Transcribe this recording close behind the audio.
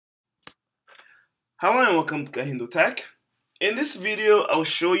Hello and welcome to KahindoTech. In this video, I'll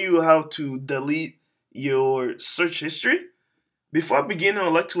show you how to delete your search history. Before I begin, I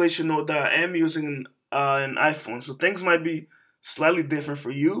would like to let you know that I am using an iPhone, so things might be slightly different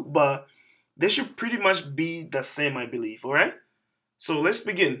for you, but they should pretty much be the same, I believe, alright? So let's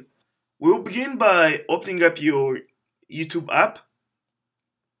begin. We'll begin by opening up your YouTube app.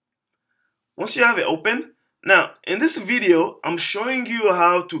 Once you have it open, now in this video, I'm showing you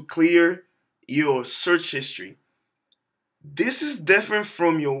how to clear your search history. This is different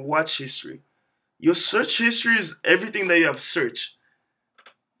from your watch history. Your search history is everything that you have searched,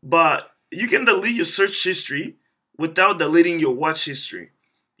 but you can delete your search history without deleting your watch history.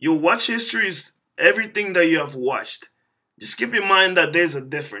 Your watch history is everything that you have watched. Just keep in mind that there's a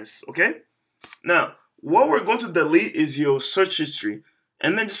difference, okay? Now, what we're going to delete is your search history,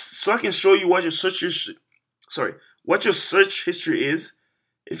 and then just so I can show you what your search history, is.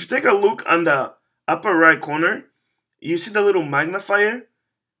 If you take a look on the upper right corner, you see the little magnifier.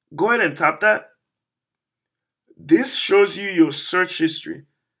 Go ahead and tap that. This shows you your search history.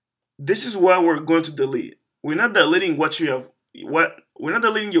 This is what we're going to delete. We're not deleting we're not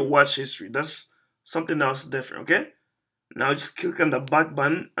deleting your watch history. That's something else different, okay? Now just click on the back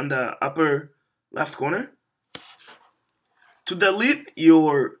button on the upper left corner. To delete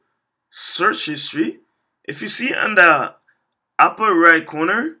your search history, if you see on the upper right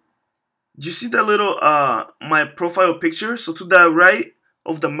corner, you see the little my profile picture? So to the right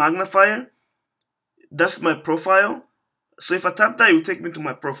of the magnifier, that's my profile. So if I tap that, it will take me to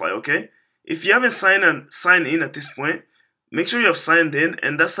my profile, okay? If you haven't signed in at this point, make sure you have signed in,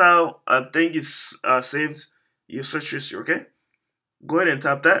 and that's how I think it's saved your search history, okay? Go ahead and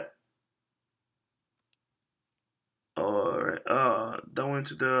tap that. Alright, that went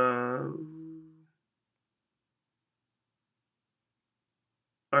to the...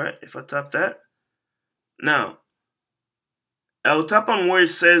 Alright, if I tap that, now I'll tap on where it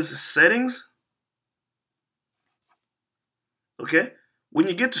says settings. Okay, when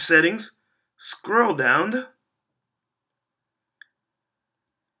you get to settings, scroll down.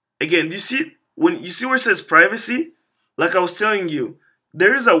 Again, do you see where it says privacy? Like I was telling you,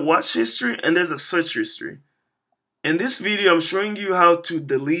 there is a watch history and there's a search history. In this video, I'm showing you how to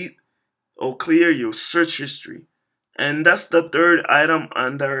delete or clear your search history. And that's the third item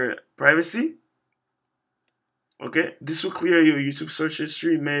under privacy. Okay, this will clear your YouTube search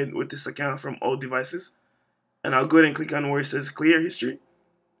history made with this account from all devices. And I'll go ahead and click on where it says clear history.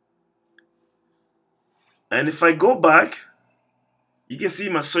 And if I go back, you can see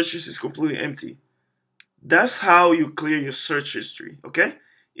my search history is completely empty. That's how you clear your search history, okay?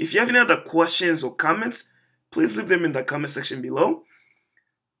 If you have any other questions or comments, please leave them in the comment section below.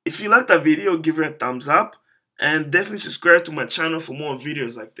 If you like the video, give it a thumbs up. And definitely subscribe to my channel for more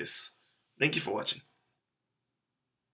videos like this. Thank you for watching.